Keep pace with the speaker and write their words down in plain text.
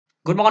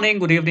Good morning,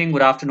 good evening,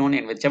 good afternoon,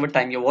 in whichever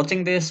time you're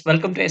watching this.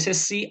 Welcome to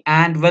SSC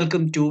and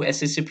welcome to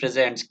SSC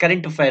Presents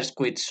Current Affairs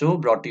Quiz Show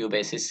brought to you by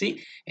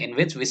SSC, in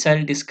which we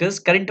shall discuss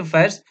current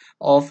affairs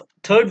of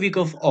third week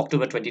of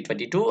October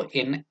 2022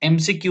 in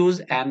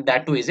MCQs, and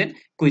that too is in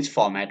quiz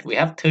format. We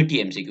have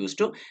 30 MCQs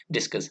to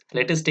discuss.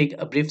 Let us take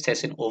a brief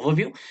session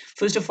overview.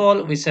 First of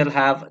all, we shall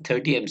have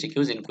 30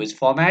 MCQs in quiz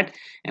format,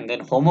 and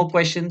then homework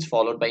questions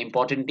followed by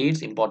important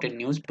dates, important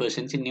news,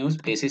 persons in news,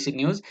 places in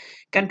news,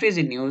 countries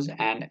in news,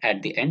 and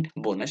at the end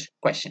bonus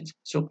questions.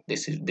 So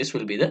this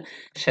will be the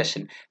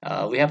session.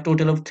 We have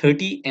total of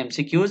 30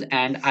 MCQs,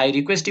 and I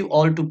request you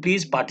all to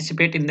please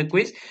participate in the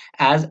quiz,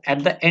 as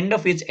at the end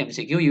of each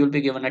MCQ you will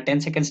be given a 10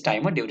 seconds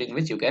timer during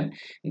which you can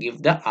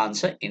give the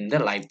answer in the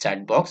live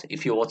chat box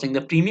if you're watching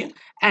the premiere,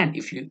 and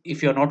if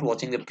you're not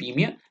watching the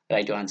premiere,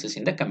 write your answers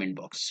in the comment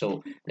box.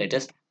 So let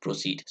us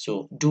proceed.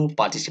 So do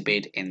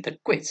participate in the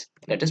quiz.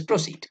 Let us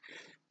proceed.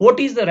 What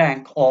is the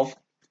rank of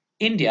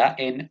India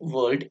in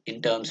world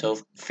in terms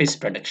of fish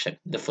production?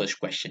 The first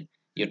question.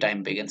 Your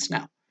time begins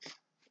now.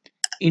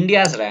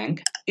 India's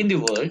rank in the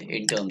world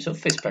in terms of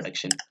fish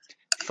production.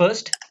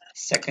 First,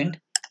 second,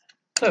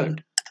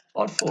 third,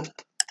 or fourth?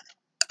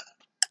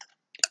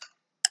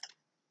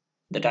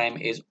 The time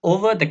is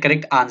over. The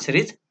correct answer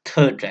is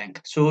third rank.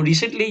 So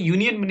recently,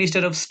 Union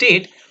Minister of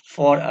State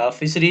for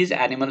Fisheries,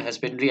 Animal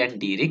Husbandry and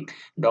Dairying,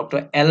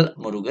 Dr. L.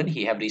 Murugan,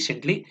 he have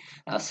recently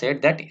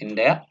said that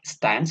India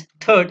stands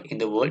third in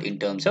the world in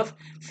terms of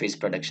fish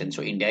production.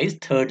 So India is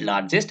third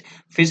largest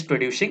fish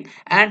producing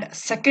and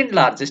second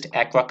largest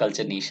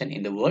aquaculture nation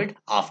in the world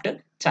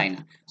after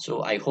China.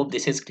 So I hope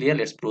this is clear.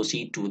 Let's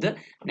proceed to the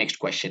next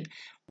question.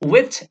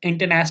 Which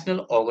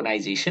international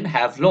organization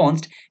have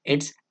launched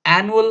its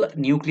annual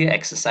nuclear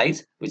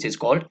exercise, which is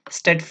called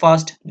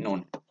Steadfast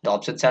Known? The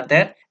options are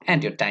there,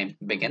 and your time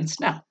begins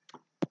now.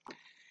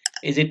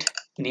 Is it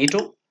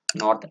NATO,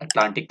 North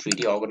Atlantic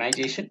Treaty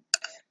Organization,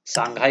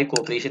 Shanghai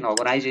Cooperation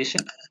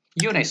Organization,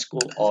 UNESCO,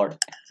 or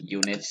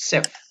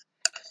UNICEF?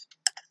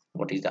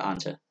 What is the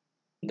answer?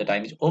 The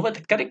time is over.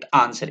 The correct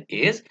answer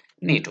is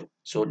NATO.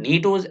 So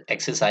NATO's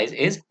exercise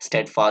is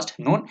Steadfast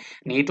Known.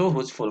 NATO,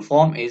 whose full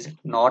form is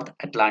North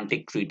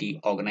Atlantic Treaty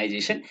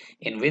Organization,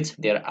 in which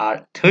there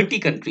are 30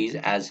 countries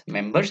as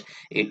members.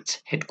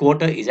 Its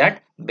headquarters is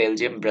at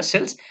Belgium,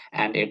 Brussels,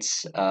 and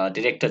its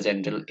Director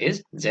General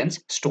is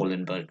Jens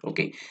Stoltenberg.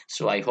 Okay,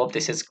 so I hope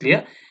this is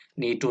clear.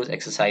 NATO's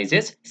exercise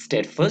is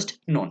Steadfast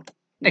Known.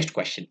 Next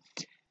question.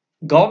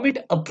 Government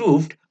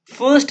approved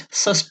first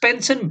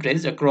suspension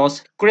bridge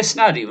across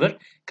Krishna River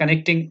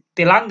connecting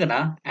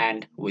Telangana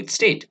and which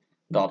state?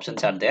 The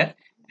options are there,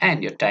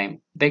 and your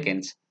time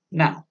begins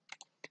now.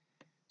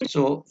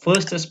 So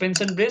first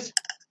suspension bridge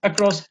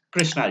across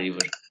Krishna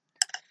River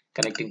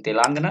connecting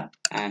Telangana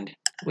and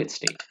which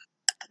state?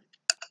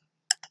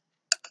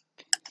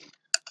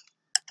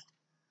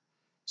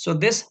 So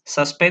this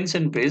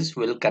suspension bridge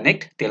will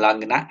connect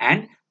Telangana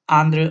and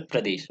Andhra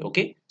Pradesh.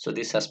 Okay, so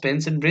this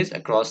suspension bridge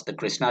across the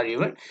Krishna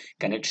River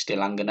connects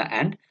Telangana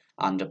and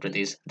Andhra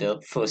Pradesh, the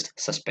first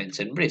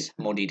suspension bridge.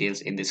 More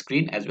details in the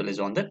screen as well as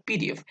on the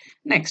PDF.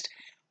 Next,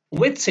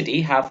 which city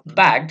have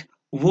bagged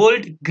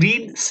World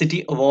Green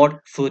City Award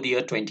for the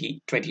year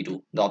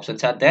 2022? The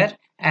options are there,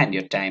 and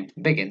your time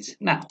begins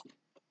now.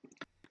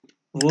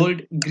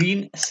 World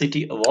Green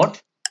City Award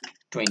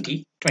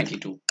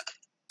 2022.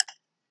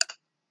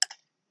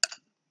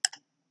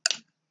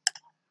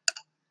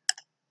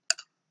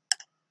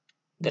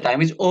 The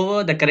time is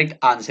over. The correct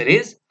answer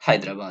is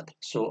Hyderabad.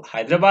 So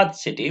Hyderabad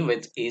city,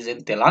 which is in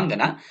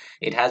Telangana,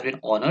 it has been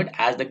honored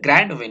as the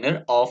grand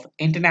winner of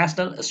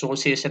International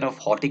Association of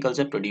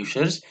Horticulture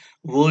Producers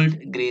World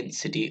Green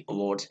City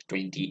Awards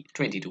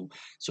 2022.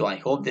 So I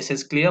hope this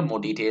is clear. More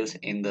details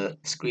in the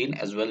screen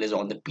as well as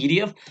on the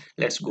PDF.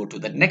 Let's go to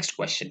the next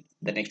question.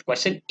 The next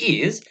question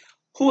is,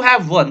 who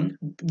have won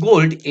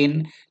gold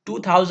in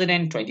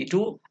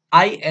 2022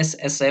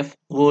 ISSF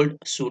World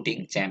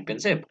Shooting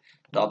Championship?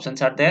 The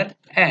options are there,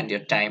 and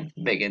your time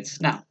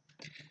begins now.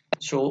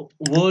 So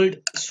World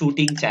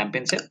Shooting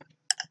Championship,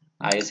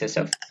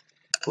 ISSF,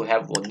 who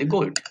have won the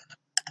gold?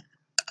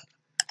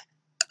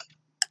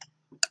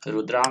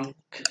 Rudrang,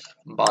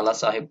 Bala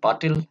Sahib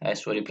Patil,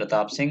 Aishwarya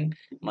Pratap Singh,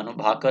 Manu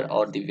Bhakar,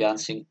 or Divyan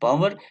Singh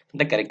Panwar?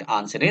 The correct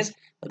answer is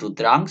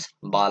Rudrang's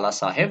Bala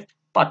Sahib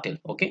Patil.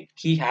 Okay,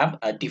 he have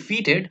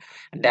defeated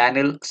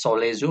Daniel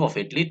Solezo of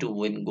Italy to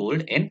win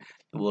gold in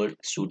World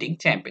Shooting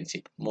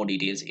Championship. More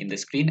details in the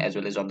screen as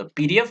well as on the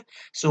PDF.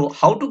 So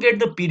how to get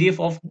the PDF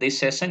of this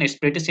session? It's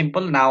pretty simple.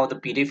 Now the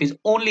PDF is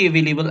only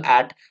available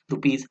at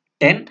rupees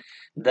 10.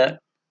 The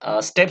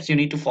steps you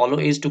need to follow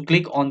is to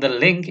click on the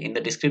link in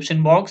the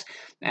description box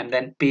and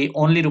then pay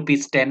only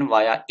rupees 10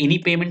 via any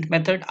payment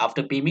method.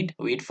 After payment,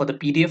 wait for the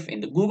PDF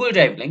in the Google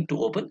Drive link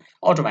to open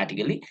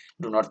automatically.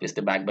 Do not press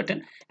the back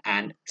button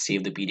and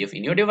save the PDF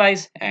in your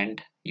device,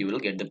 and you will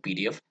get the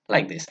PDF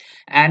like this.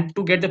 And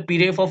to get the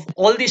PDF of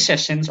all the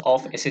sessions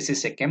of SSC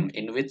Sikkim,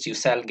 in which you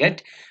shall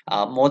get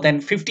more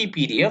than 50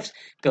 PDFs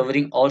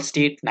covering all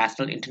state,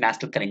 national,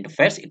 international current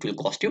affairs, it will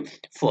cost you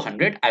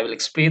 400. I will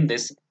explain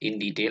this in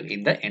detail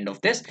in the end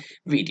of this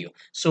video.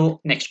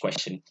 So next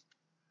question: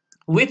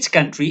 which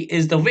country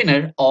is the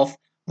winner of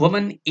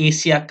Women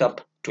Asia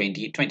Cup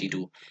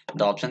 2022?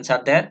 The options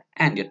are there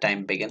and your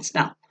time begins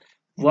now.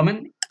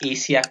 Women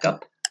Asia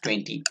Cup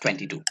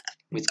 2022.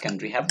 Which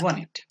country have won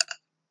it?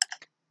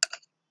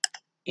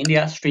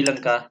 India, Sri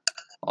Lanka,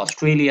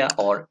 Australia,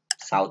 or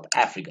South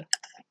Africa?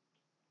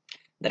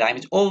 The time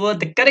is over.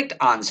 The correct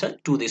answer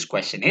to this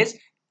question is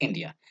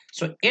India.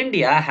 So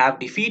India have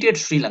defeated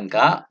Sri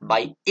Lanka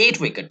by 8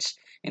 wickets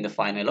in the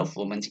final of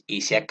Women's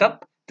Asia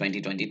Cup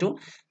 2022.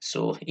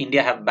 So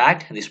India have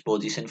backed this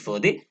position for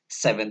the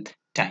 7th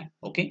time.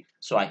 Okay,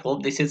 so I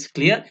hope this is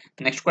clear.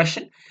 Next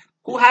question: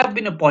 who have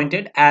been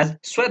appointed as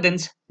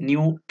Sweden's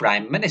new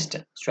Prime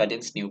Minister?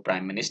 Sweden's new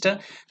Prime Minister.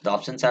 The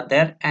options are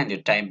there and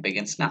your time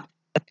begins now.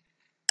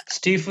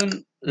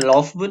 Stephen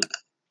Lofven,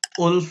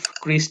 Ulf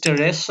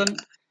Kristersson,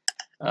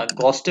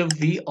 Gustav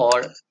V,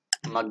 or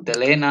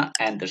Magdalena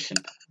Andersson?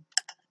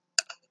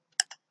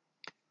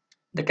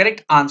 The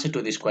correct answer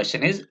to this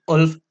question is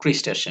Ulf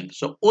Kristersson.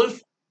 So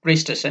Ulf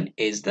Kristersson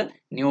is the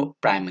new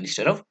Prime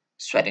Minister of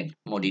Sweden.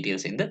 More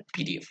details in the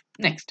PDF.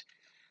 Next,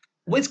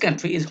 which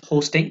country is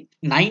hosting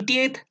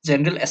 90th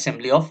General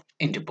Assembly of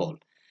Interpol?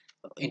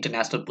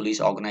 International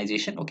Police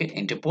Organization, okay,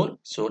 Interpol.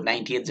 So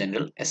 90th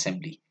General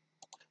Assembly.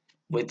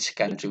 Which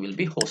country will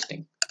be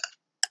hosting?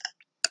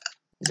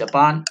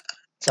 Japan,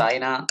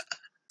 China,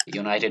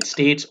 United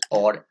States,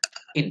 or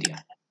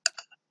India?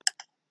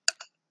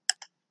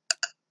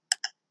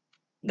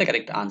 The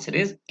correct answer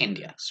is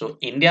India. So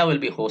India will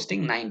be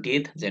hosting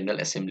 90th General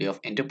Assembly of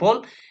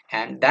Interpol,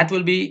 and that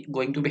will be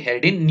going to be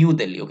held in New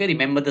Delhi. Okay,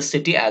 remember the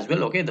city as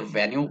well. Okay, the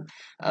venue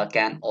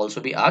can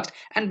also be asked.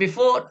 And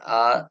before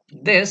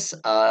this,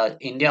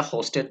 India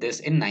hosted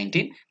this in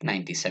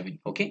 1997.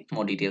 Okay,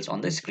 more details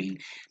on the screen.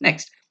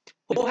 Next,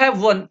 who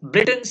have won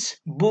Britain's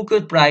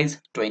Booker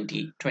Prize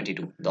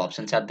 2022? The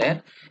options are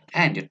there,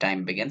 and your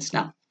time begins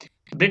now.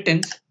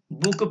 Britain's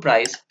Booker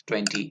Prize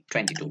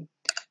 2022.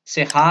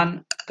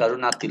 Sehan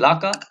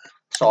Karunatilaka,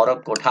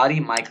 Saurabh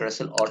Kothari, Mike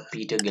Russell, or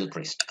Peter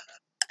Gilchrist?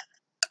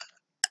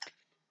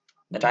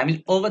 The time is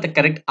over. The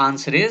correct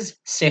answer is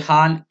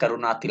Sehan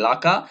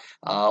Karunatilaka,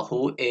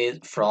 who is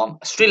from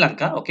Sri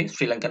Lanka. Okay,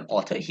 Sri Lankan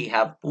author. He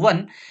have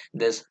won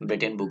this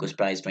Britain Booker's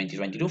Prize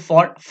 2022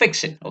 for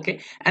fiction. Okay,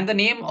 and the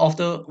name of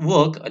the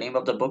work, name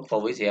of the book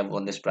for which he have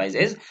won this prize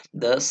is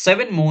The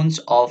Seven Moons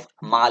of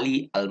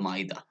Mali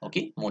Almeida.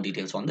 Okay, more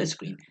details on the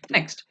screen.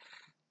 Next,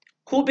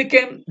 who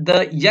became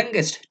the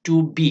youngest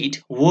to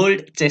beat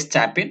world chess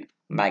champion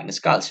Magnus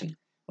Carlsen?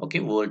 Okay,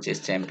 world chess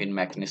champion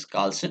Magnus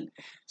Carlsen.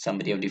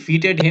 Somebody have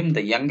defeated him,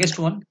 the youngest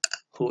one.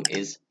 Who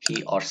is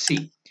he or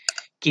she?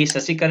 K.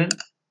 Sasikaran,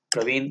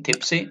 Praveen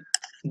Thipse,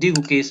 D.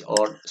 Gukesh,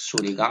 or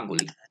Suri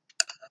Ganguly?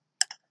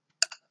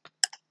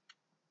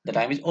 The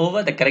time is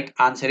over. The correct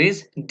answer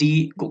is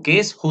D.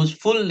 Gukesh, whose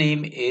full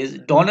name is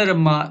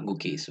Donaramma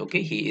Gukesh.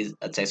 Okay, he is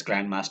a chess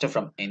grandmaster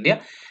from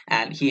India,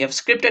 and he have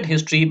scripted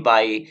history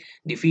by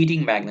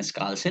defeating Magnus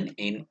Carlsen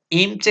in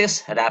Aim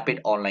Chess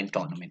Rapid Online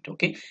Tournament.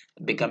 Okay,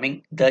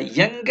 becoming the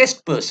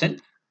youngest person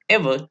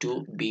ever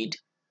to beat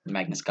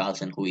Magnus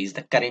Carlsen, who is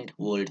the current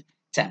world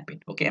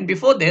champion. Okay, and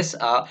before this,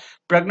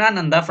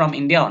 Pragnananda from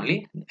India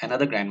only,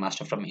 another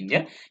grandmaster from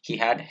India, he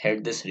had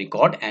held this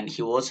record, and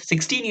he was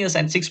 16 years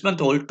and 6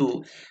 months old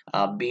to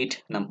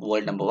beat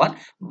world number one.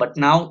 But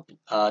now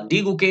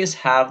D. Gukesh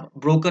have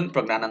broken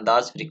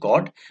Pragnananda's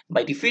record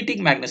by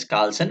defeating Magnus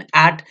Carlsen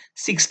at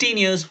 16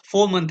 years,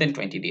 4 months and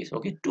 20 days.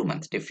 Okay, 2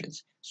 months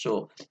difference.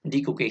 So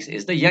D. Gukesh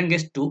is the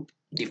youngest to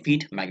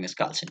defeat Magnus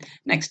Carlsen.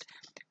 Next,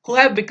 who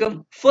have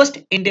become first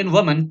Indian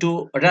woman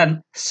to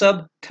run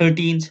sub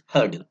 13's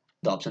hurdle?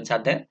 The options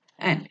are there,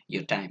 and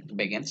your time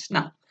begins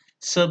now.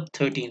 Sub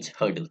 13's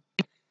hurdle: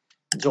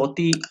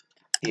 Jyoti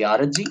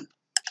Yarji,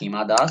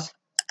 Hima Das,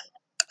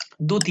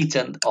 Duti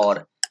Chand,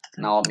 or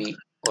Naomi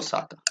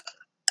Osaka?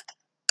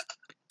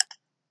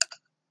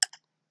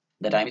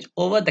 The time is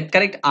over. The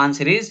correct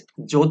answer is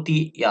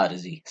Jyoti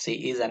Yarji.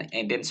 She is an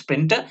Indian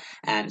sprinter,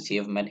 and she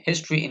have made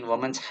history in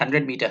women's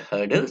 100-meter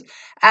hurdles,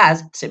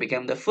 as she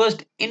became the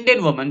first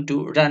Indian woman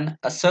to run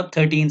a sub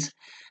 13's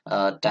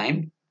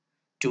time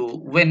to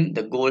win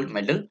the gold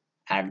medal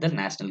at the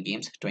National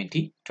Games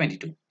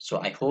 2022.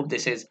 So I hope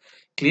this is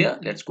clear.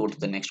 Let's go to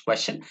the next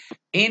question.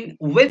 In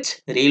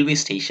which railway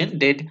station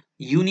did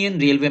Union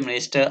Railway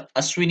Minister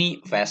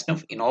Ashwini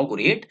Vaishnav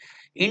inaugurate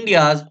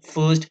India's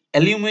first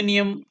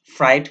aluminium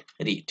freight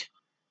rate?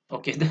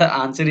 Okay, the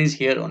answer is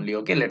here only.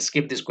 Okay, let's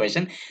skip this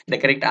question. The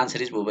correct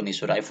answer is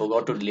Bhubaneswar. I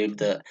forgot to delete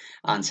the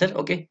answer.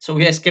 Okay, so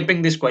we are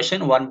skipping this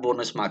question. One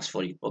bonus marks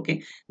for you.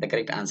 Okay, the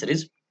correct answer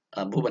is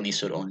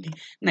Bhubaneswar only.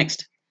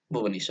 Next,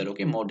 Bhubaneswar.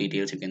 Okay, more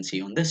details you can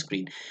see on the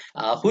screen.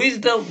 Who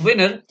is the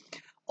winner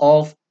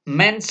of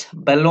Men's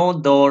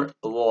Ballon d'Or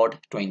Award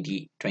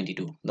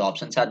 2022. The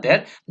options are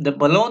there. The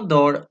Ballon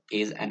d'Or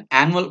is an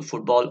annual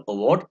football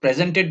award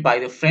presented by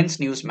the French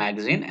news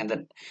magazine, and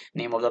the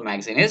name of the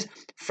magazine is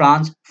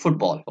France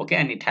Football. Okay,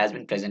 and it has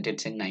been presented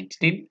since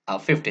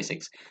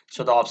 1956.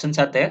 So the options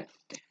are there.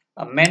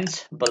 A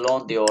Men's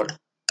Ballon d'Or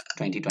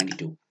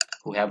 2022.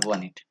 Who have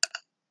won it?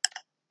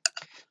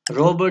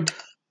 Robert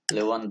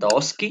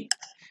Lewandowski,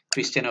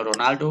 Cristiano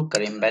Ronaldo,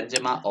 Karim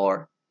Benzema,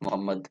 or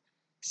Mohamed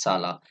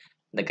Salah.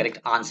 The correct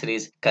answer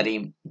is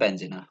Karim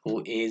Benzema,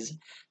 who is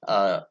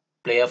a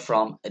player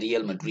from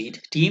Real Madrid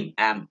team,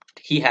 and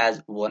he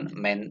has won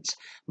men's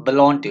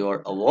Ballon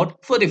d'Or award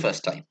for the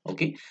first time.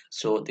 Okay,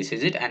 so this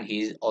is it, and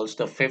he is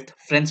also the fifth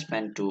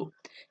Frenchman to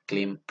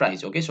claim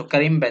prize. Okay, so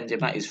Karim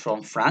Benzema is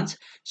from France.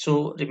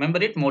 So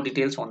remember it. More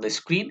details on the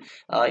screen.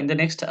 In the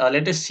next,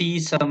 let us see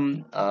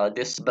some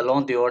this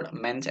Ballon d'Or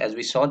men's, as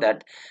we saw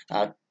that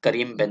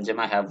Karim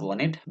Benzema have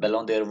won it.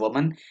 Ballon d'Or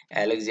woman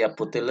Alexia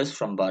Putellas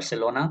from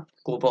Barcelona.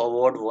 Copa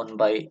Award won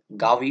by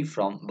Gavi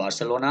from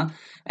Barcelona,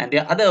 and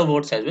there are other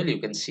awards as well. You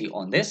can see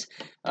on this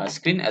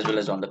screen as well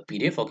as on the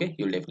PDF. Okay,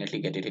 you'll definitely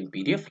get it in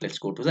PDF. Let's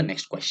go to the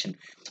next question.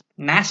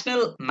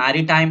 National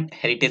Maritime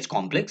Heritage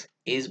Complex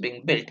is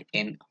being built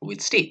in which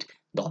state?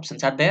 The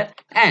options are there,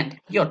 and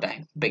your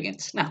time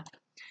begins now.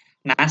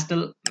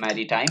 National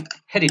Maritime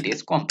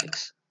Heritage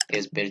Complex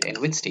is built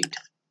in which state?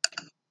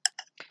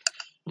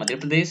 Madhya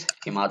Pradesh,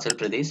 Himachal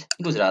Pradesh,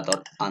 Gujarat,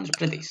 or Andhra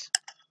Pradesh?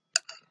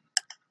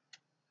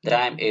 The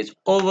time is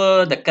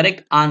over. The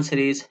correct answer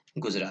is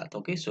Gujarat.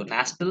 Okay, so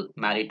National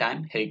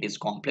Maritime Heritage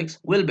Complex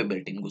will be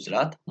built in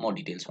Gujarat. More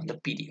details on the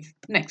PDF.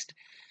 Next,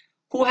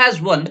 who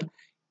has won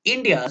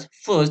India's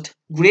first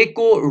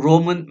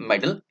Greco-Roman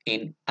medal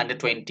in under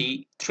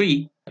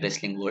 23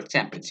 Wrestling World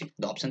Championship?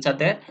 The options are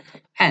there,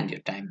 and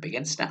your time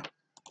begins now.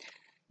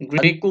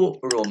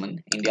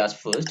 Greco-Roman, India's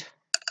first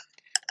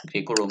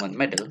Greco-Roman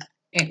medal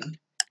in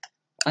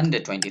under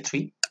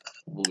 23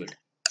 World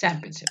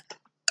Championship.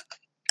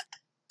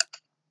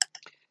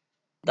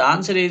 The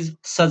answer is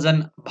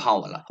Sajan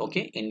Bhawala.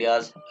 Okay,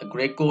 India's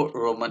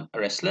Greco-Roman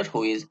wrestler,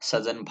 who is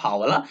Sajan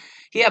Bhawala,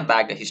 he have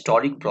bagged a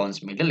historic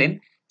bronze medal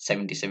in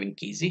 77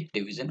 kg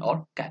division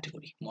or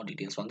category. More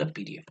details on the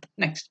PDF.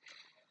 Next,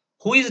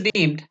 who is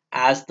named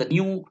as the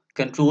new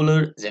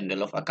Controller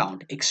General of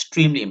Account?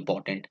 Extremely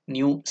important,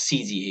 new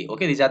CGA.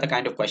 Okay, these are the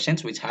kind of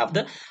questions which have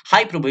the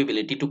high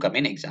probability to come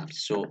in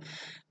exams. So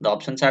the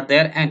options are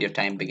there, and your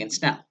time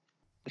begins now.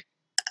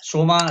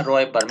 Soma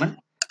Roy Burman,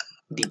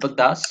 Deepak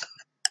Das,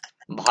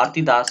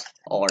 Bharti Das,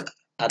 or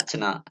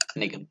Archana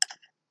Nigam?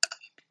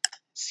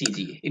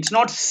 CGA. It's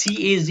not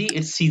CAZ,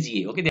 it's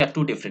CGA. Okay, they are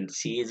two different,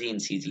 CAZ and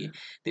CGA.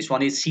 This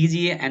one is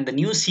CGA, and the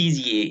new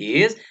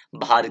CGA is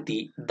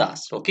Bharti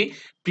Das. Okay,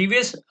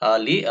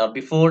 previously,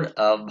 before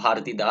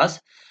Bharti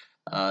Das,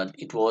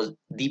 it was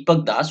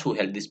Deepak Das who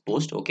held this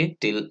post. Okay,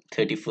 till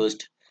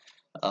 31st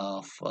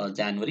of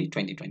January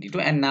 2022,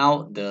 and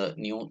now the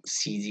new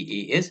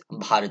CGA is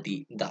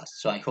Bharati Das.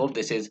 So I hope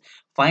this is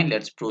fine.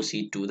 Let's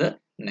proceed to the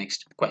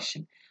next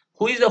question.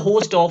 Who is the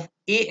host of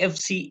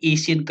AFC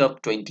Asian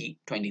Cup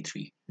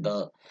 2023?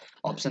 The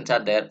options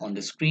are there on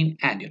the screen,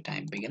 and your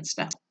time begins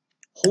now.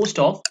 Host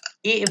of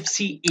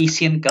AFC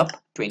Asian Cup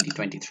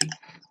 2023: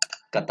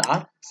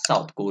 Qatar,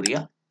 South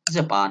Korea,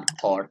 Japan,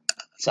 or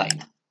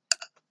China?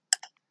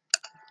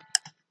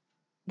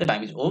 The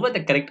time is over.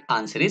 The correct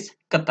answer is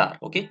Qatar.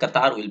 Okay,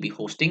 Qatar will be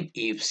hosting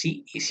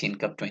AFC Asian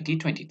Cup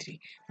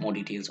 2023. More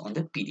details on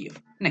the PDF.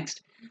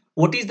 Next,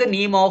 what is the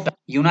name of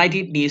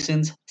United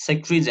Nations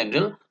Secretary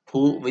General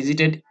who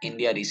visited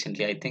India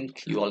recently? I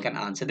think you all can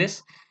answer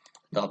this.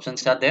 The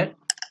options are there.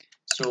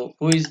 So,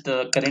 who is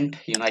the current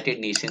United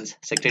Nations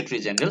Secretary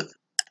General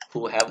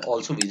who have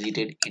also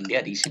visited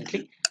India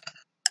recently?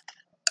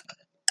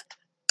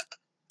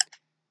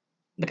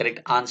 The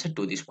correct answer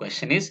to this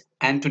question is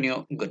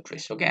Antonio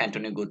Guterres. Okay,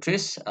 Antonio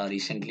Guterres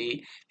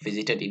recently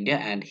visited India,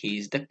 and he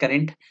is the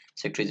current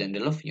Secretary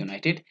General of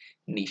United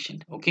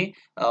Nations. Okay,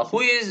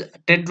 who is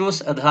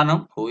Tedros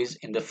Adhanom? Who is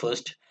in the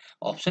first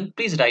option?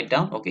 Please write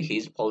down. Okay, he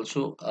is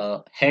also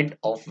head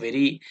of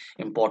very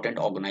important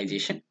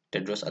organization,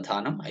 Tedros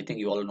Adhanom. I think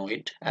you all know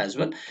it as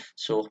well.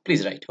 So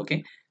please write.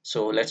 Okay,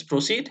 so let's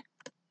proceed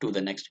to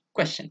the next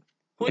question.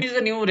 Who is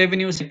the new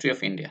Revenue Secretary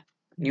of India?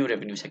 New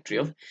Revenue Secretary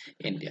of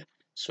India.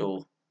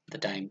 So the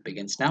time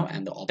begins now,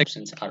 and the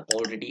options are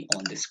already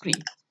on the screen.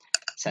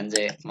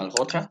 Sanjay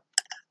Malhotra,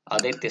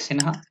 Aditya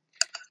Sinha,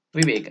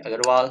 Vivek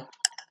Agarwal,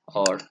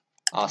 or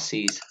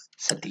Ashish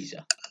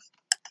Satija?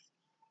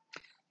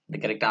 The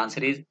correct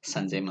answer is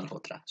Sanjay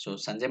Malhotra. So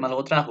Sanjay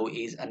Malhotra, who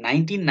is a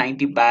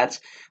 1990 batch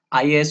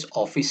IAS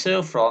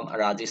officer from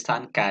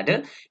Rajasthan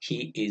cadre,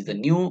 he is the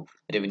new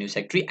revenue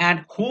secretary,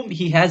 and whom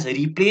he has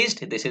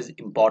replaced. This is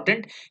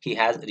important. He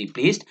has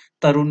replaced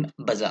Tarun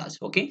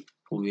Bajaj. Okay,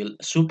 who will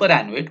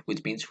superannuate,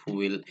 which means who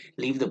will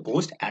leave the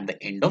post at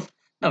the end of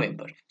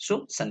November.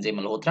 So Sanjay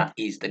Malhotra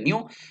is the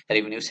new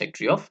revenue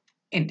secretary of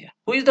India.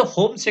 Who is the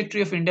Home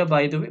Secretary of India,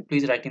 by the way?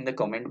 Please write in the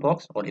comment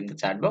box or in the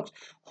chat box.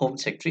 Home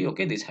Secretary.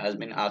 Okay, this has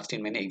been asked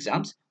in many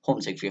exams. Home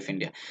Secretary of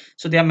India.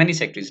 So there are many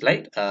secretaries,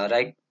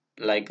 right?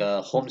 like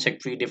home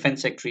secretary,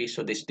 defense secretary.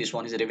 So this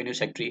one is a revenue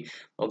secretary.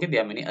 Okay,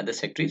 there are many other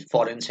secretaries.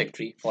 Foreign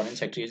secretary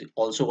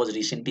also was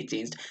recently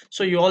changed.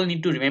 So you all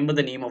need to remember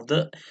the name of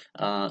the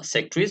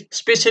secretaries,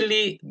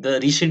 especially the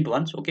recent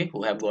ones, okay,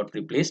 who have got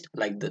replaced,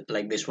 like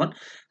this one.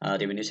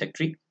 Revenue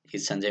secretary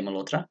is Sanjay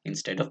Malhotra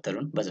instead of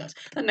Tarun Bajaj.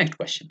 The next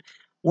question: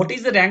 what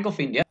is the rank of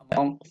India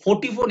among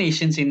 44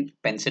 nations in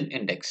pension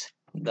index?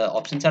 The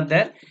options are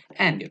there,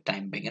 and your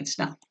time begins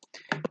now.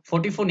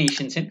 44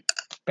 nations in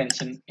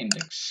pension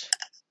index.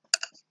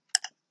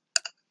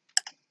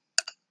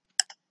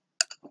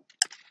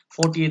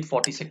 48th,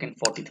 42nd,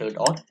 43rd,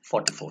 or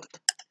 44th.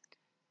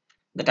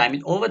 The time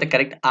is over. The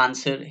correct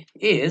answer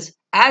is,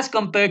 as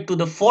compared to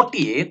the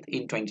 48th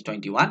in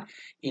 2021,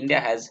 India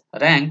has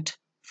ranked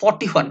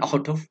 41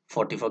 out of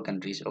 44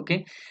 countries.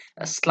 Okay,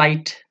 a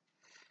slight,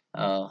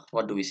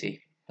 what do we say,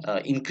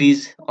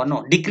 increase, or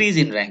no, decrease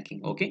in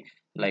ranking. Okay,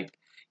 like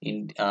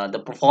in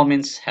the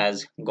performance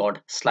has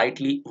got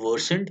slightly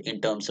worsened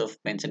in terms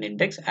of pension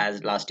index,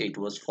 as last year it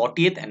was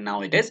 40th and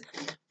now it is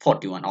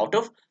 41 out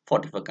of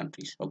 44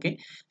 countries. Okay,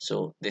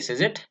 so this is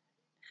it.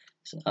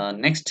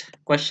 Next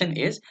question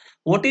is,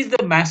 what is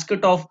the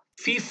mascot of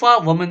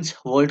FIFA Women's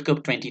World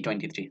Cup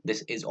 2023?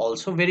 This is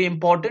also very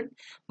important.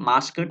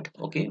 Mascot,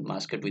 okay,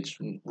 mascot, which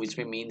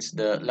means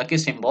the lucky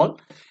symbol.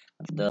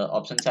 The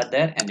options are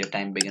there, and your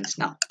time begins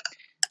now.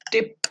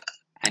 Tip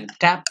and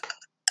tap,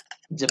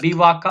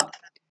 Jabiwaka,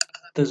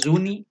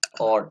 Tazuni,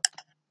 or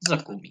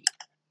Zakumi.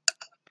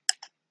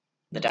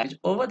 The time is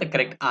over. The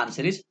correct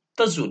answer is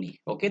Tazuni.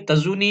 Okay,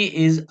 Tazuni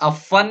is a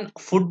fun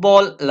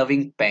football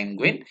loving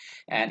penguin,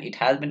 and it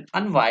has been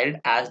unveiled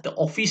as the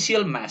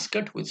official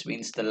mascot, which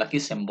means the lucky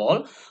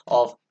symbol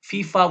of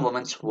FIFA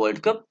Women's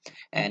World Cup,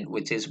 and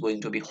which is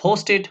going to be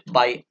hosted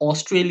by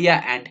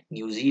Australia and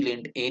New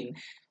Zealand in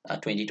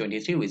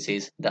 2023, which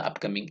is the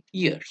upcoming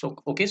year. So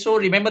okay, so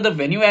remember the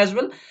venue as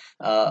well.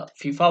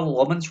 FIFA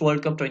Women's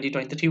World Cup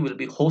 2023 will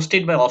be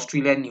hosted by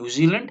Australia and New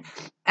Zealand,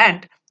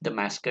 and the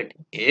mascot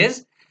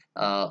is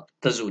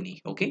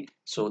Tazuni. Okay,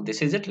 so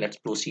this is it. Let's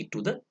proceed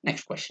to the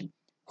next question.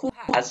 Who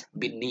has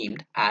been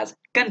named as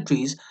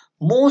country's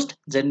most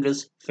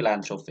generous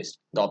philanthropist?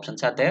 The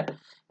options are there,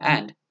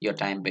 and your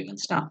time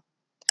begins now.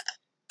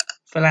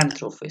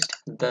 Philanthropist,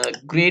 the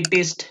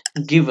greatest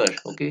giver.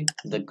 Okay,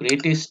 the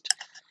greatest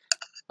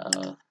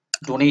uh,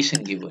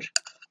 donation giver.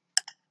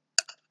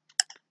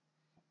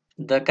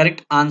 The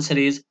correct answer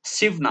is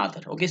Shiv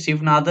Nadar. Okay,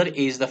 Shiv Nadar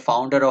is the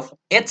founder of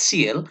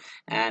HCL,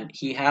 and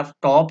he have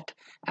topped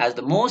as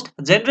the most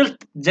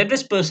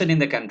generous person in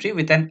the country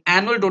with an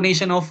annual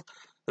donation of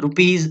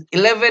rupees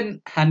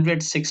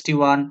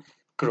 1161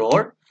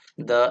 crore.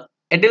 The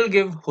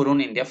Edelgive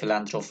Hurun India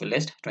Philanthropy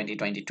List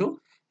 2022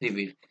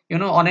 revealed. You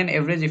know, on an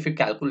average, if you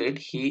calculate,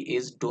 he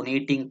is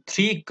donating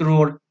 3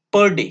 crore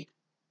per day,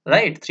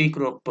 right? 3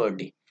 crore per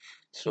day.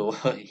 So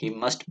he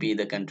must be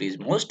the country's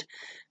most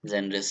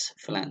generous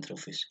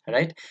philanthropist,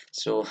 right?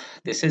 So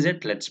this is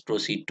it. Let's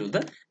proceed to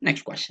the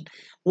next question.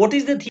 What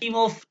is the theme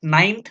of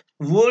ninth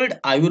World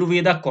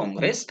Ayurveda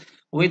Congress,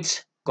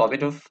 which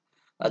government of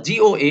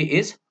GOA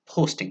is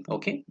hosting?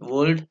 Okay,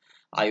 World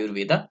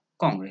Ayurveda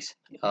Congress.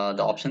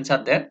 The options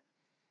are there,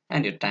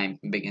 and your time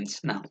begins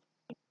now.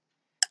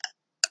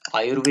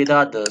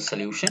 Ayurveda, the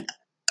solution,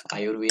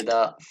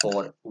 Ayurveda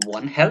for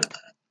one health,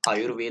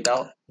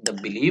 Ayurveda, the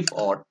belief,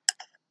 or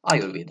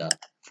Ayurveda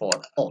for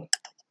all.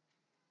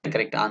 The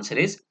correct answer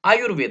is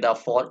Ayurveda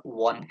for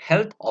one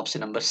health.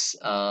 Option number,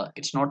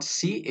 it's not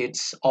C,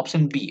 it's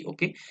option B.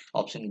 Okay,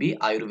 option B,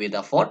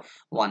 Ayurveda for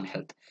one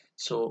health.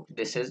 So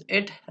this is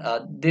it.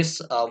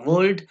 This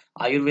World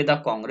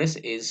Ayurveda Congress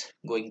is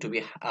going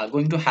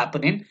to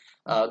happen in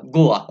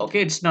Goa.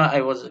 Okay, it's not,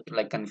 I was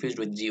like confused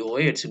with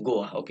GOA, it's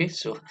Goa. Okay,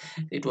 so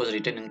it was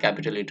written in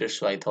capital letters,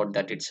 so I thought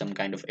that it's some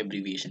kind of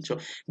abbreviation. So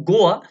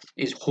Goa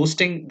is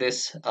hosting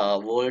this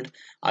World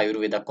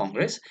Ayurveda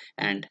Congress,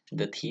 and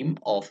the theme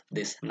of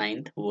this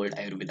ninth World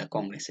Ayurveda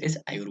Congress is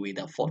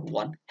Ayurveda for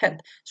One Health.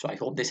 So I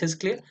hope this is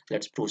clear.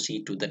 Let's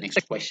proceed to the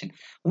next question.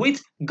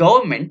 Which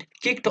government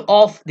kicked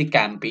off the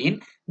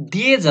campaign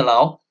Diye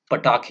Jalao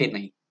Patakhe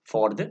Nahi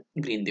for the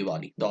Green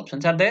Diwali? The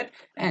options are there,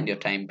 and your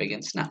time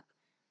begins now.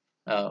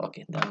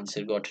 Okay, the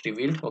answer got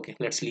revealed. Okay,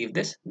 let's leave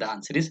this. The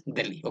answer is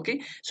Delhi.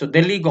 Okay, so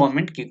Delhi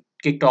government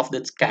kicked off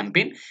this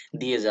campaign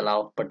Diye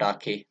Jalao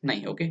Patakhe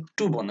Nahi. Okay,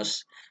 two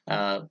bonus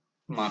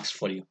marks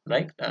for you,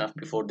 right?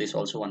 Before this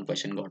also one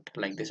question got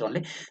like this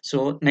only.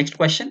 So next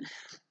question: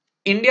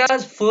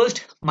 India's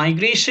first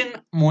migration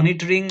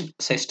monitoring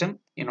system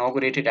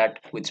inaugurated at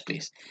which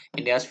place?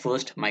 India's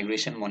first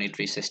migration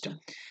monitoring system.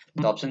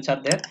 The options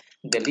are there: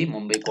 Delhi,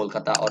 Mumbai,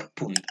 Kolkata, or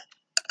Pune.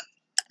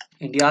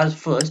 India's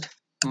first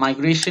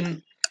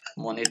migration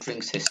monitoring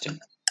system.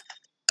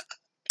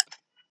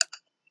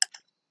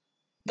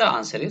 The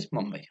answer is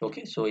Mumbai.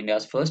 Okay, so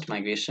India's first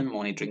migration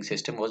monitoring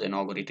system was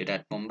inaugurated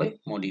at Mumbai.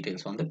 More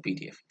details on the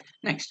PDF.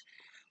 Next,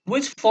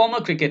 which former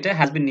cricketer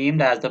has been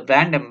named as the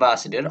brand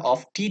ambassador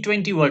of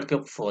T20 World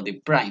Cup for the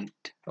blind?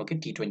 Okay,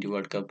 T20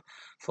 World Cup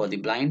for the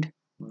blind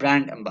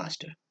brand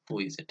ambassador. Who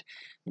is it?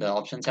 The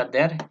options are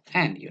there,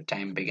 and your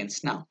time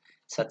begins now.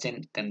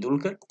 Sachin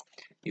Tendulkar,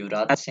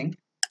 Yuvraj Singh,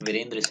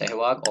 Virendra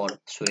Sehwag, or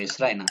Suresh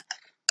Raina?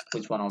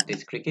 Which one of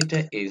these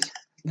cricketer is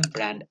the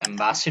brand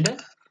ambassador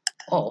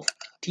of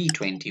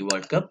T20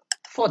 World Cup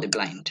for the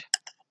blind?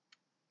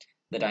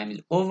 The time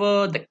is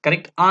over. The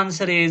correct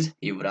answer is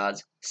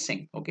Yuvraj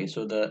Singh. Okay,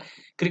 so the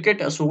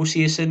Cricket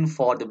Association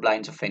for the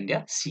Blinds of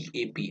India,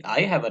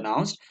 CABI, have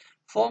announced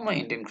former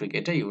Indian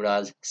cricketer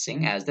Yuvraj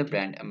Singh as the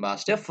brand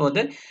ambassador for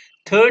the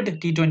third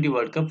T20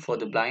 World Cup for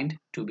the blind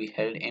to be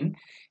held in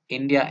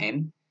India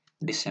in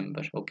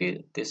December.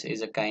 Okay, this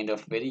is a kind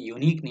of very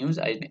unique news.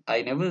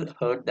 I never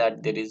heard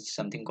that there is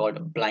something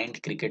called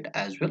blind cricket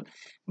as well,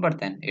 but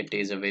then it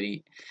is a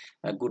very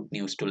good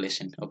news to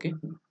listen. Okay,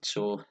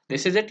 so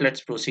this is it.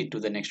 Let's proceed to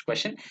the next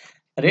question.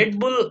 Red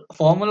Bull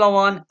Formula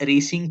One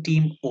racing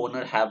team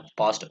owner have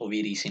passed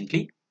away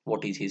recently.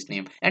 What is his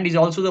name? And he's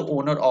also the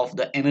owner of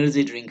the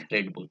energy drink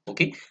Red Bull.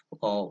 Okay,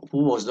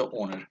 who was the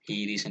owner?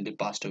 He recently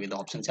passed away. The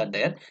options are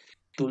there: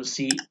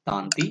 Tulsi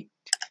Tanti,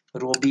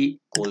 Roby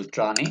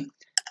Coltrane,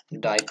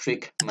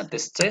 Dietrich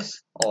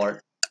Mateschitz,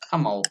 or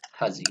Amau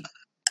Haji.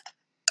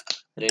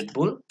 Red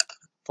Bull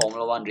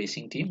Formula One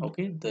racing team.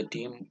 Okay, the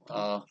team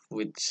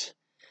which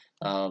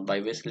by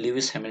which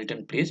Lewis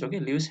Hamilton plays. Okay,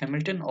 Lewis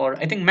Hamilton, or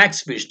I think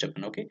Max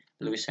Verstappen. Okay,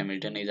 Lewis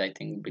Hamilton is, I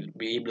think,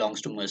 he belongs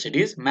to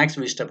Mercedes. Max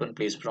Verstappen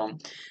plays from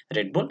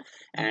Red Bull,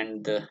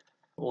 and the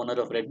owner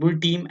of Red Bull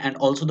team and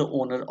also the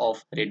owner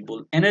of Red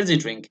Bull energy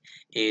drink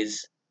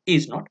is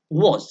not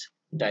was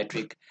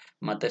Dietrich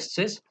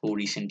Mateschitz, who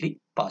recently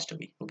passed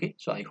away. Okay,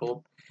 so I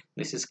hope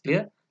this is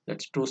clear.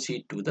 Let's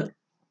proceed to the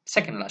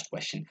second last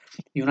question.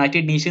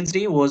 United Nations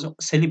Day was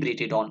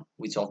celebrated on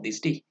which of these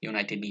day?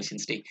 United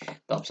Nations Day.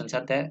 The options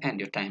are there and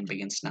your time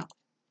begins now.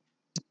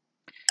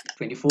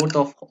 24th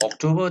of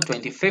October,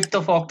 25th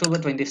of October,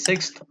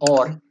 26th,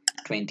 or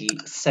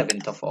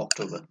 27th of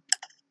October.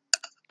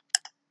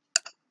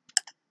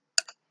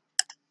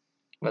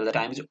 Well, the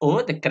time is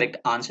over. The correct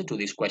answer to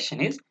this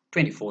question is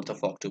 24th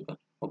of October.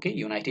 Okay,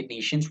 United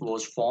Nations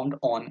was formed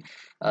on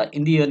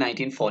in the year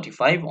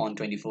 1945 on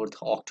 24th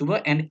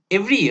October, and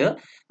every year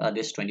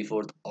this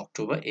 24th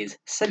October is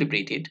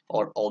celebrated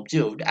or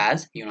observed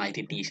as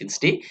United Nations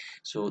Day.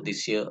 So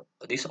this year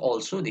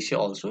also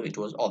it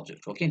was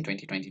observed. Okay, in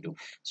 2022.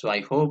 So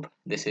I hope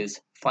this is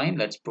fine.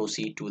 Let's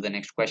proceed to the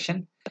next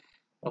question.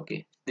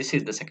 Okay, this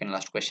is the second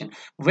last question.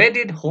 Where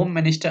did Home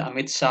Minister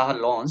Amit Shah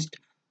launched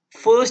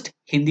first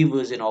Hindi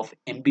version of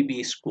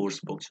MBBS course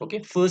books?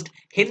 Okay, first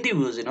Hindi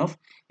version of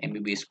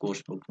MBBS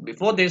course book.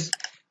 Before this,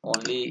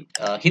 only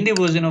Hindi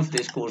version of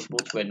these course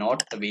books were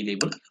not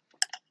available,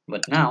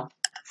 but now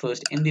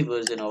first Hindi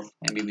version of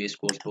MBBS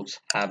course books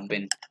have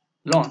been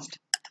launched.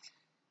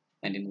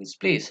 And in which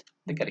place?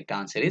 The correct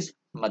answer is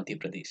Madhya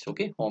Pradesh.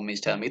 Okay, Home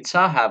Minister Amit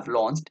Shah have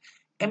launched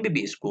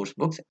MBBS course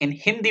books in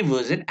Hindi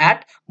version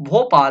at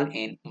Bhopal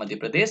in Madhya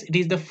Pradesh. It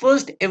is the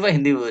first ever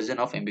Hindi version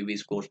of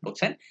MBBS course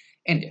books in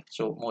India.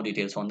 So more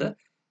details on the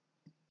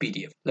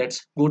PDF.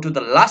 Let's go to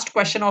the last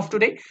question of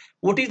today.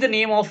 What is the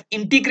name of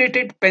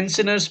integrated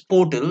pensioners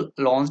portal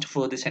launched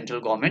for the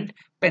central government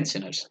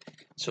pensioners?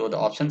 So the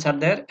options are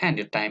there and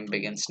your time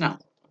begins now.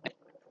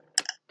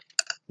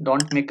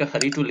 Don't make a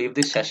hurry to leave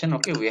this session.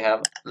 Okay, we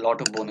have a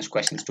lot of bonus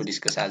questions to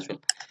discuss as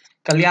well.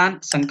 Kalyan,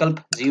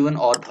 Sankalp, Jeevan,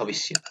 or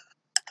Bhavishya?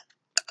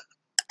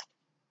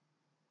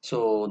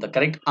 So the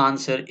correct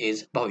answer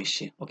is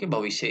Bhavishya. Okay,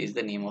 Bhavishya is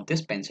the name of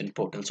this pension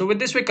portal. So with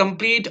this, we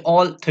complete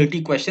all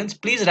 30 questions.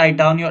 Please write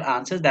down your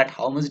answers, that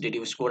how much did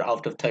you score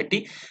out of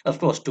 30. Of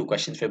course, 2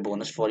 questions were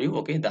bonus for you.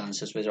 Okay, the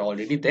answers were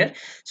already there.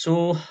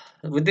 So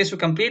with this, we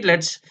complete.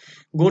 Let's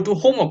go to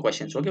homework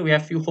questions. Okay, we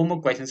have few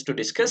homework questions to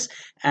discuss,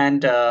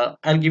 and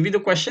I'll give you the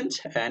questions.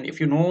 And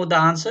if you know the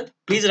answer,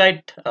 please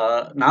write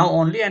now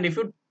only. And if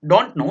you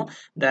don't know,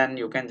 then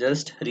you can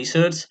just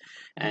research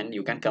and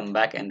you can come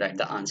back and write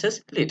the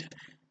answers later.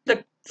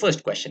 The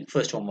first question,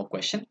 first homework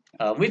question,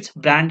 which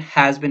brand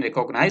has been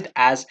recognized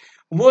as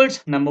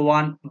world's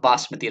 #1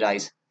 basmati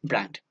rice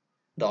brand?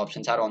 The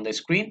options are on the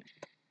screen.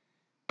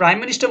 Prime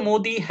Minister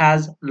Modi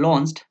has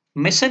launched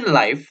Mission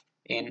Life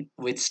in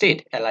which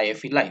state?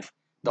 LIFE Life.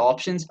 The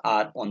options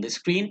are on the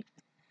screen.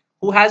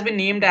 Who has been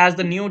named as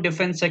the new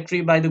Defense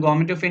Secretary by the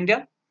Government of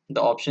India?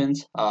 The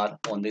options are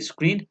on the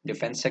screen.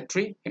 Defense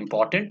Secretary,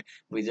 important.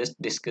 We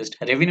just discussed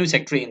Revenue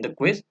Secretary in the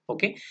quiz.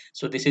 Okay,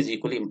 so this is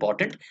equally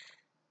important.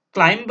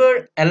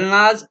 Climber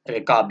Elnaz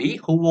Rekabi,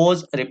 who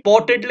was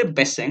reportedly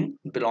missing,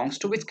 belongs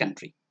to which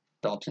country?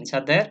 The options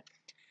are there.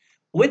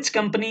 Which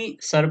company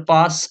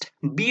surpassed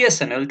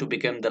BSNL to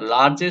become the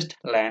largest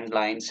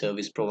landline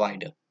service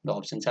provider? The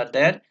options are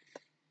there.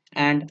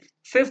 And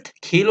fifth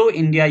Khelo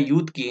India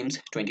Youth Games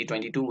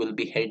 2022 will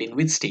be held in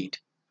which state?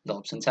 The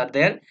options are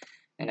there.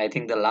 And I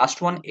think the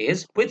last one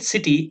is which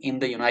city in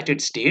the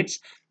United States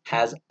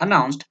has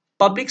announced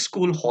public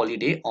school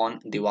holiday on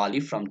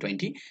Diwali from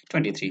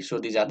 2023? So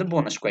these are the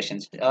bonus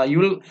questions. You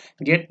will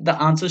get the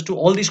answers to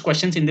all these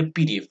questions in the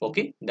PDF.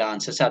 Okay, the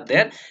answers are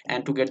there.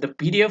 And to get the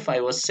PDF, I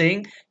was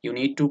saying you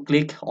need to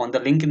click on the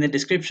link in the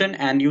description,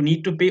 and you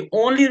need to pay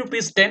only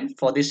rupees 10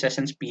 for this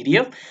session's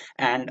PDF.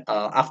 And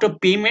after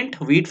payment,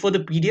 wait for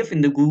the PDF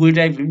in the Google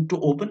Drive link to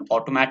open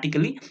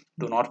automatically.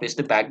 Do not press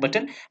the back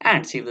button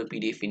and save the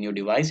PDF in your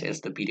device,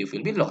 as the PDF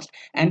will be lost.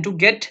 And to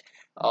get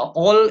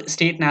all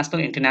state,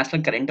 national,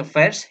 international current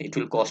affairs, it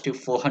will cost you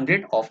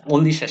 400 of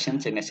all the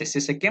sessions in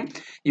SSC Sikkim.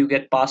 You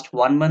get past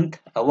 1 month,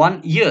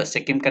 1 year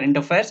Sikkim current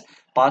affairs,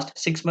 past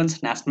 6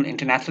 months national,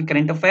 international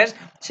current affairs,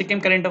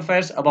 Sikkim current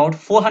affairs, about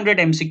 400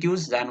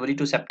 MCQs January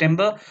to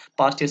September,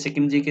 past year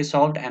Sikkim GK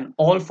solved, and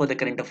all for the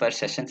current affairs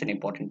sessions and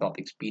important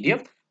topics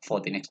PDF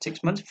for the next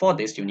 6 months. For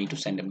this, you need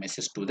to send a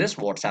message to this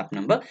WhatsApp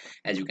number,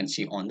 as you can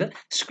see on the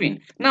screen.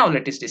 Now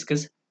let us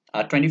discuss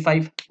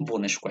 25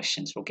 bonus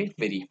questions. Okay,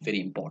 very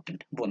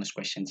important bonus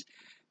questions.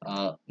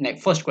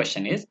 Next, first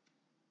question is,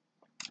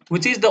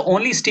 which is the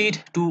only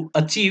state to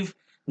achieve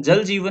Jal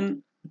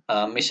Jeevan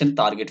mission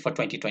target for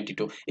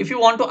 2022? If you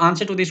want to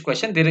answer to this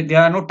question,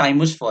 there are no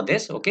timers for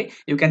this. Okay,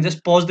 you can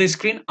just pause the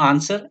screen,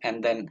 answer,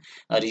 and then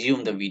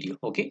resume the video.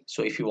 Okay,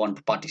 so if you want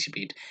to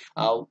participate,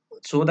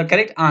 so the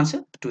correct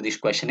answer to this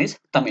question is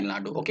Tamil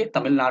Nadu. Okay,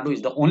 Tamil Nadu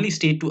is the only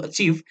state to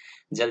achieve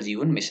Jal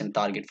Jeevan mission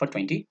target for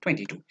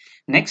 2022.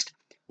 Next,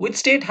 which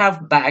state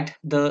have bagged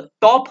the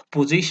top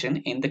position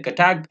in the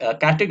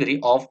category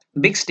of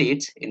big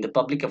states in the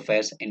Public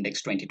Affairs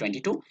Index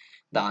 2022?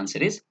 The answer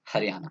is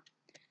Haryana.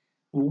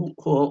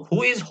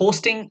 Who is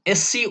hosting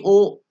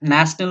SCO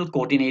National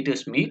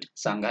Coordinators Meet,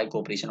 Shanghai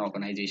Cooperation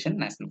Organization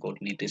National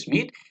Coordinators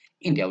Meet?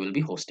 India will be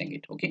hosting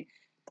it. Okay.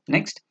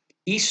 Next,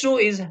 ISRO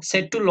is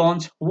set to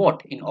launch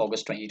what in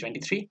August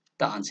 2023?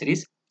 The answer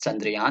is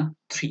Chandrayaan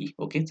 3.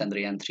 Okay,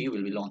 Chandrayaan 3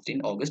 will be launched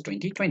in August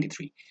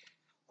 2023.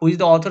 Who is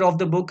the author of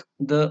the book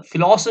The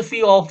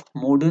Philosophy of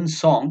Modern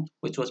Song,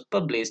 which was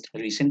published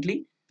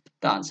recently?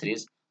 The answer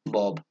is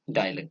Bob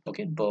Dylan.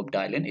 Okay, Bob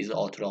Dylan is the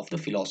author of The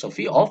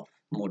Philosophy of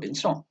Modern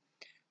Song.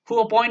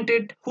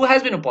 Who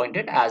has been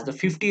appointed as the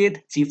 58th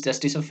Chief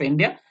Justice of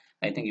India?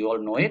 I think you all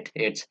know it.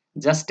 It's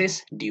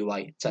Justice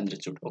D.Y.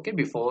 Chandrachud. Okay,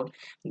 before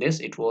this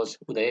it was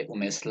Uday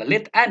Umesh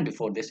Lalit, and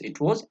before this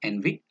it was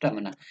N.V.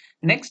 Ramana.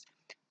 Next,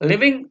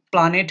 Living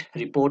Planet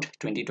Report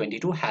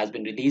 2022 has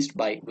been released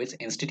by which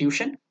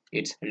institution?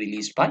 It's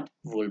released by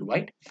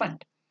Worldwide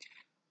Fund.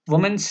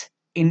 Women's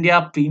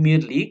India Premier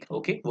League,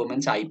 okay,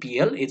 Women's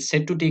IPL, is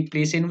set to take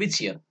place in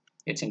which year?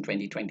 It's in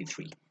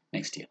 2023,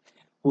 next year.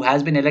 Who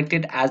has been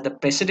elected as the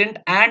president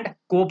and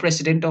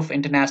co-president of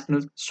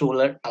International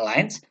Solar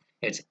Alliance?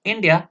 It's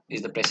India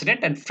is the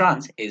president and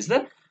France is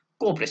the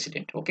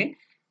co-president. Okay.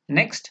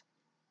 Next,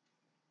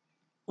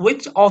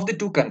 which of the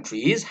two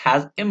countries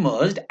has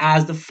emerged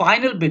as the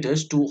final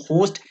bidders to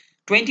host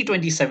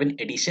 2027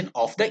 edition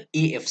of the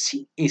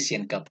AFC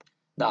Asian Cup?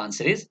 The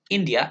answer is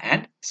India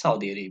and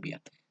Saudi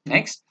Arabia.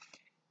 Next,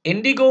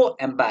 Indian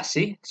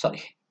Embassy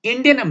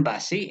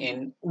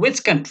in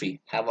which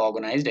country have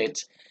organized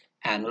its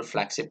annual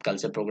flagship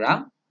culture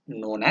program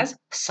known as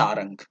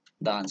Sarang?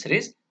 The answer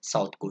is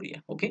South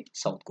Korea. Okay,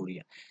 South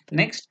Korea.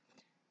 Next,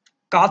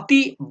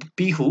 Kati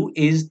Bihu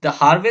is the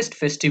harvest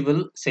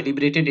festival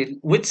celebrated in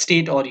which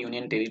state or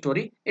union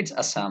territory? It's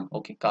Assam.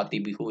 Okay, Kati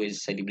Bihu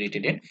is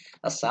celebrated in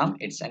Assam.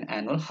 It's an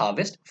annual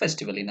harvest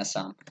festival in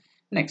Assam.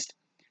 Next,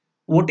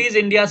 what is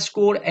India's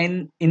score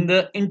in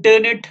the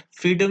Internet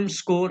Freedom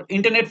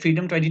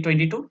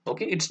 2022?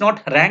 Okay, it's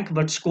not rank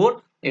but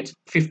score. It's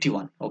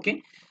 51.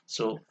 Okay,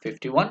 so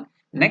 51.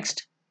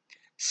 Next,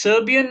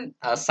 Serbian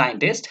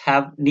scientists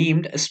have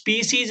named a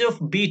species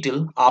of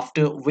beetle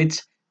after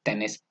which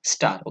tennis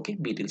star? Okay,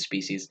 beetle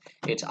species.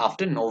 It's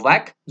after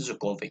Novak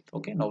Djokovic.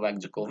 Okay, Novak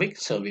Djokovic,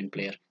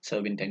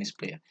 Serbian tennis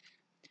player.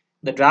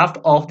 The draft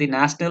of the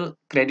National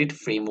Credit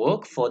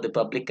Framework for the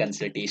public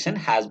consultation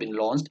has been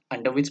launched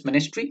under which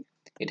ministry?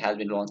 It has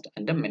been launched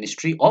under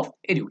Ministry of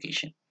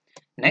Education.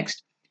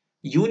 Next,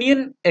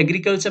 Union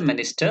Agriculture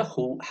Minister,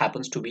 who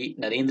happens to be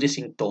Narendra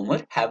Singh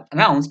Tomar, have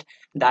announced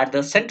that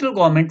the central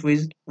government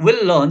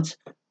will launch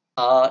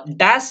a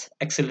DAS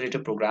accelerator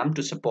program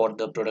to support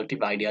the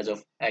productive ideas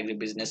of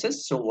agribusinesses.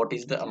 So what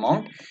is the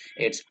amount?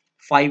 It's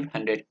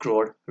 500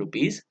 crore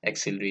rupees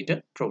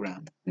accelerator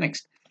program.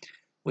 Next,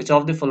 which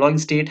of the following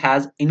state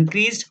has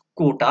increased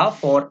quota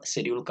for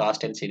scheduled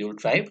caste and scheduled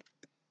tribe?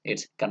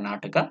 It's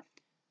Karnataka.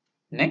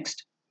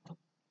 Next,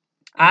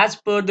 as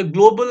per the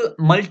Global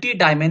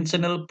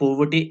Multidimensional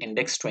Poverty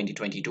Index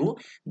 2022,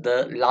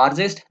 the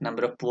largest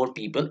number of poor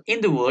people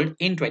in the world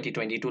in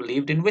 2022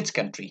 lived in which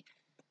country?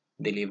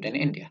 They lived in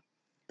India.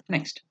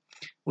 Next,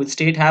 which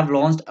state have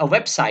launched a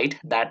website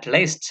that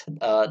lists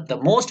the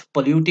most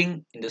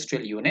polluting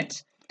industrial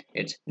units?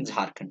 It's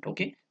Jharkhand.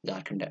 Okay,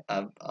 Jharkhand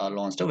have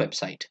launched a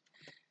website.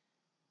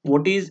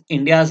 What is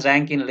India's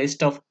rank in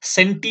list of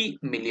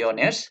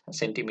centimillionaires?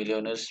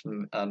 Centimillionaires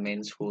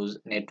means whose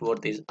net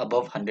worth is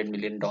above $100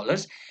 million.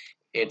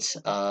 It's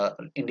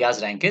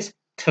India's rank is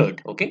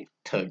third. Okay,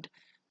 third.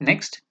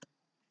 Next,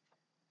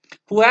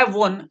 who have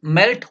won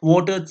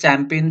Meltwater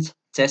Champions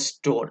Chess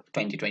Tour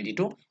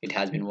 2022. It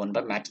has been won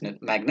by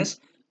Magnus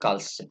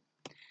Carlsen.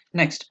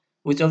 Next,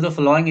 which of the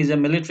following is a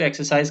military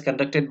exercise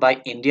conducted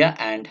by India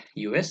and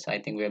US? I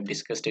think we have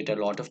discussed it a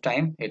lot of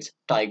time. It's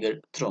Tiger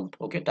Trump.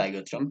 Okay,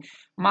 Tiger Trump.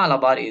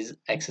 Malabar is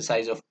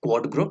exercise of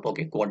Quad group.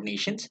 Okay, Quad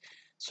nations.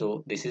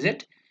 So this is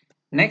it.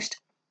 Next,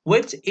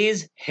 which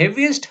is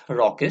heaviest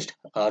rocket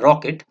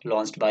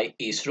launched by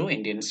ISRO,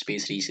 Indian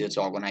Space Research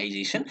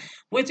Organization,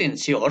 which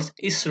ensures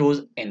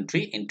ISRO's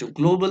entry into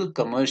global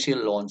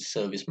commercial launch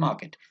service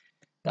market?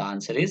 The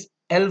answer is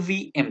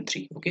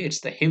LVM3. Okay, it's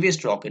the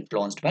heaviest rocket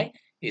launched by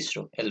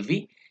ISRO,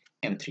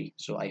 LVM3.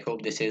 So I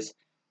hope this is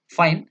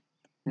fine.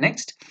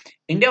 Next,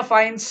 India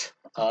fines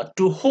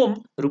to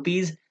whom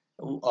rupees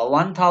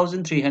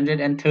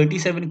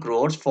 1,337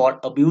 crores for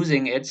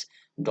abusing its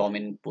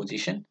dominant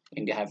position.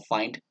 India have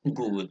fined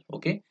Google.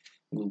 Okay,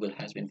 Google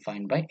has been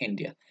fined by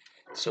India.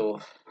 So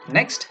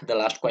next, the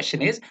last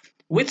question is,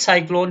 which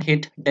cyclone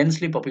hit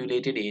densely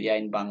populated area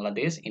in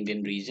Bangladesh,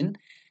 Indian region,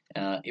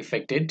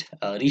 affected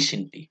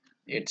recently?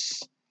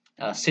 It's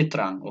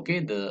Sitrang. Okay,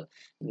 the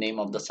name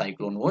of the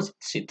cyclone was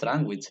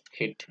Sitrang, which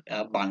hit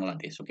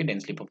Bangladesh. Okay,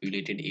 densely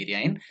populated area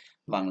in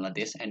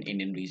Bangladesh and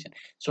Indian region.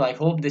 So I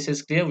hope this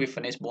is clear. We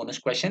finished bonus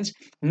questions.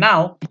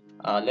 Now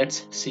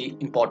let's see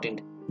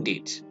important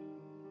dates.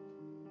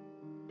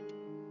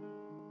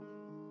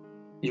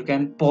 You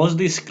can pause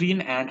the screen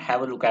and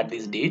have a look at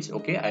these dates.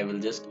 Okay, I will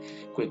just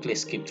quickly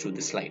skip through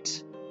the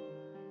slides.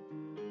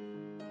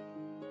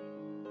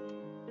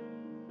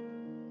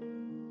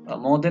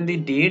 More than the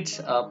dates,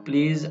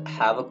 please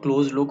have a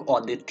close look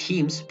on the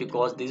themes,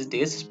 because these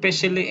days,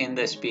 especially in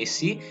the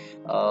SPSC,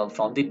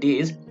 from the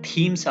days,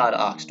 themes are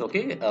asked.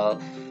 Okay,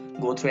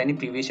 go through any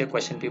previous year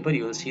question paper,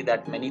 you will see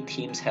that many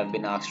themes have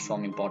been asked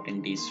from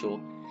important days.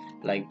 So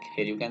like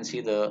here you can see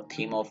the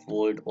theme of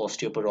World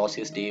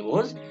Osteoporosis Day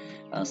was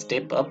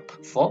step up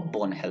for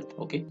bone health.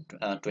 Okay,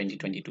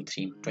 2022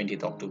 theme,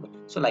 20th October.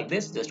 So like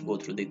this, just go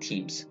through the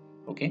themes.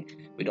 Okay,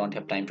 we don't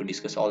have time to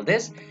discuss all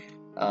this.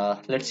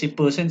 Let's see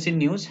persons in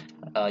news.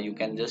 You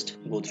can just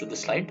go through the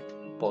slide,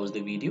 pause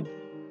the video.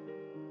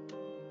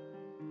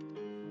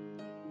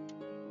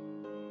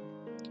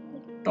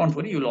 Don't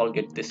worry, you'll all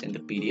get this in the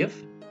PDF,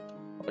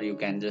 or you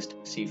can just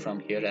see from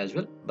here as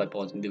well by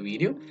pausing the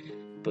video.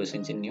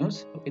 Persons in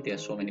news. Okay, there are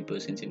so many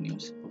persons in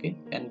news. Okay,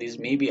 and these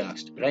may be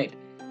asked, right?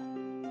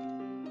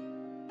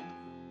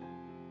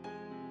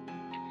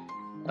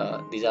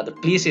 These are the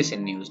places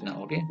in news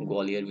now. Okay,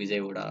 Gwalior,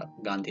 Vijayawada,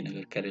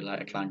 Gandhinagar,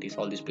 Kerala, Atlantis,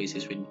 all these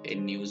places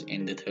in news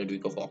in the third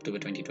week of October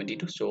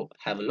 2022. So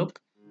have a look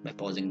by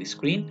pausing the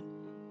screen.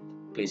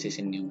 Places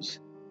in news.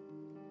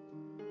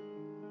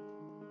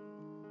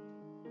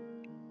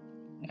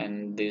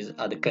 And these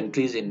are the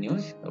countries in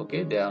news.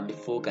 Okay, there are only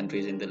 4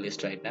 countries in the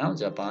list right now: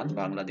 Japan,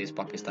 Bangladesh,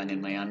 Pakistan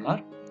and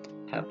Myanmar.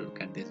 Have a look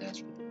at this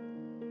as well.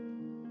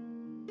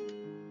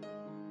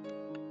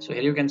 So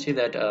here you can see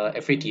that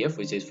FATF,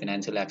 which is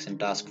Financial Action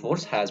Task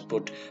Force, has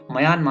put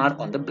Myanmar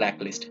on the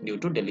blacklist due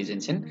to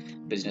diligence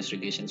in business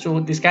relations. So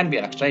this can be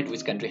asked, right?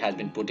 Which country has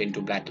been put into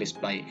blacklist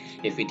by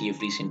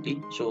FATF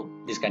recently? So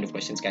these kind of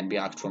questions can be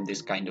asked from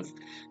this kind of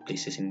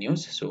places in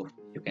news. So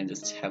you can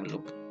just have a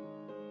look.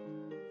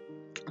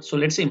 So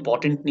let's say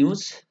important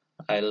news.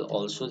 I'll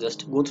also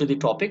just go through the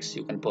topics.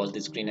 You can pause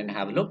the screen and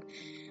have a look.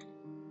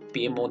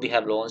 PM Modi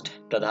have launched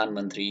Pradhan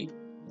Mantri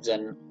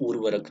Jan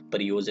Urvarak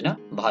Pariyojana,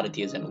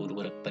 Bharatiya Jan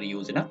Urvarak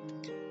Pariyojana.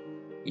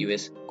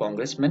 US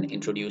congressmen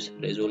introduced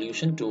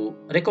resolution to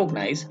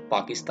recognize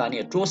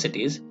Pakistani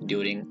atrocities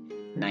during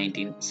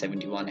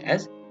 1971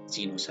 as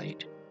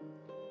genocide.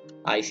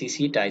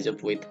 ICC ties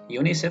up with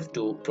UNICEF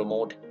to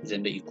promote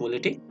gender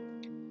equality.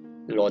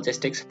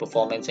 Logistics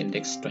Performance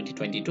Index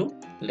 2022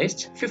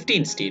 lists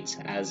 15 states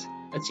as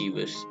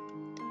achievers.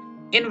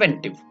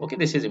 Inventive. Okay,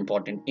 this is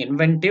important.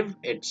 Inventive.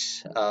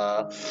 It's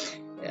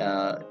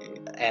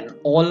an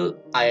all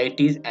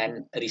IITs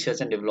and research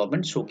and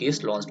development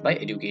showcase launched by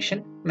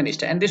Education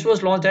Minister, and this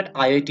was launched at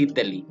IIT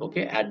Delhi.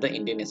 Okay, at the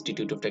Indian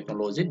Institute of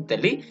Technology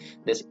Delhi,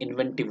 this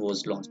Inventive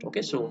was launched.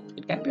 Okay, so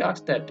it can be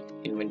asked that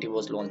Inventive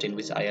was launched in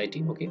which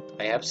IIT. Okay,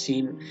 I have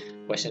seen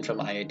questions from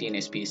IIT and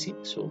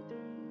SPSC, so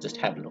just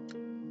have a look.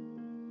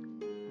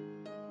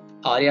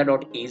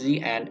 Arya.az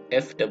and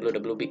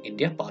FWWB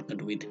India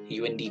partnered with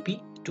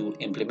UNDP to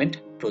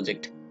implement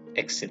Project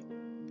Excel.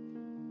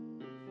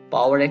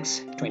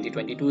 PowerX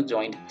 2022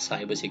 joint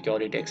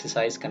cybersecurity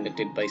exercise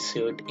conducted by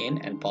CERT-In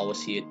and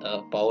PowerC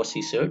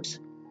CERTs.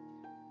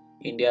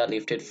 India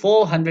lifted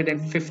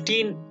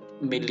 415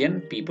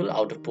 million people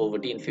out of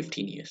poverty in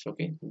 15 years.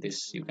 Okay,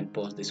 this you can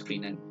pause the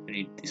screen and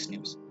read this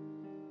news.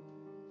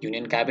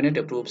 Union Cabinet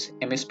approves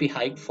MSP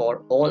hike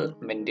for all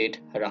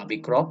mandate Rabi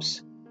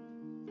crops.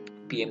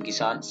 PM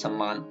Kisan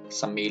Samman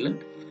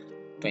Sammelan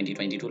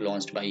 2022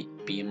 launched by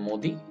PM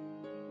Modi.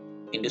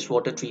 Indus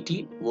Water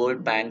Treaty,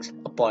 World Bank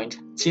appoints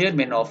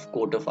chairman of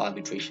Court of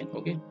Arbitration.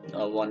 Okay,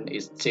 one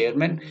is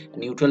chairman, a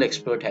neutral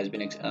expert has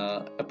been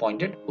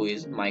appointed, who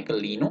is Michael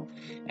Lino,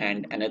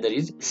 and another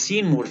is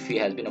Sean Murphy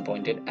has been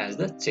appointed as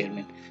the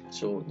chairman.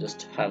 So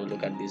just have a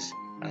look at this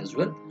as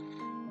well.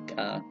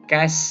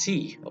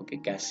 Cassie, okay,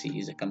 Cassie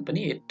is a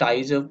company. It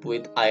ties up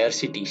with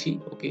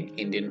IRCTC, okay,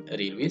 Indian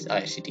Railways,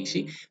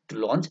 IRCTC, to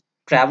launch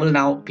Travel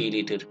Now Pay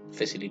Later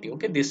facility.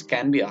 Okay, this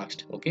can be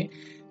asked. Okay,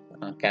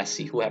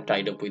 Cassie, who have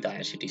tied up with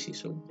IRCTC,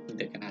 so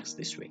they can ask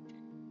this way.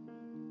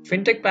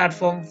 Fintech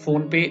platform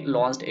PhonePe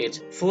launched its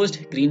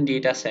first green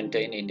data center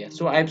in India.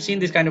 So I've seen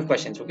this kind of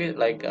questions. Okay,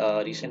 like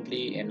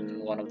recently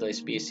in one of the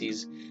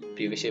SPSC's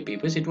previous year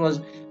papers, it was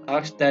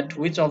asked that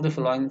which of the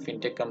following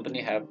fintech company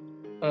have.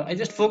 I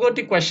just forgot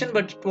the question,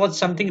 but it was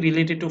something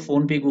related to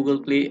PhonePe, Google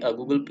Play,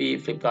 Google Pay,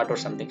 Flipkart, or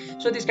something.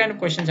 So these kind of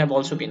questions have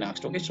also been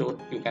asked. Okay, so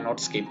you cannot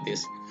skip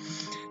this.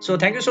 So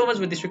thank you so much.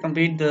 With this, we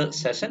complete the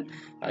session.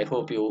 I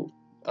hope you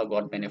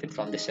got benefit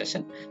from this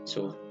session.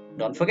 So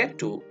don't forget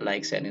to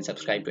like, share, and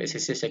subscribe to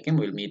SSC Sikkim.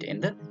 We'll meet in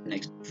the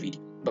next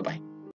video. Bye bye.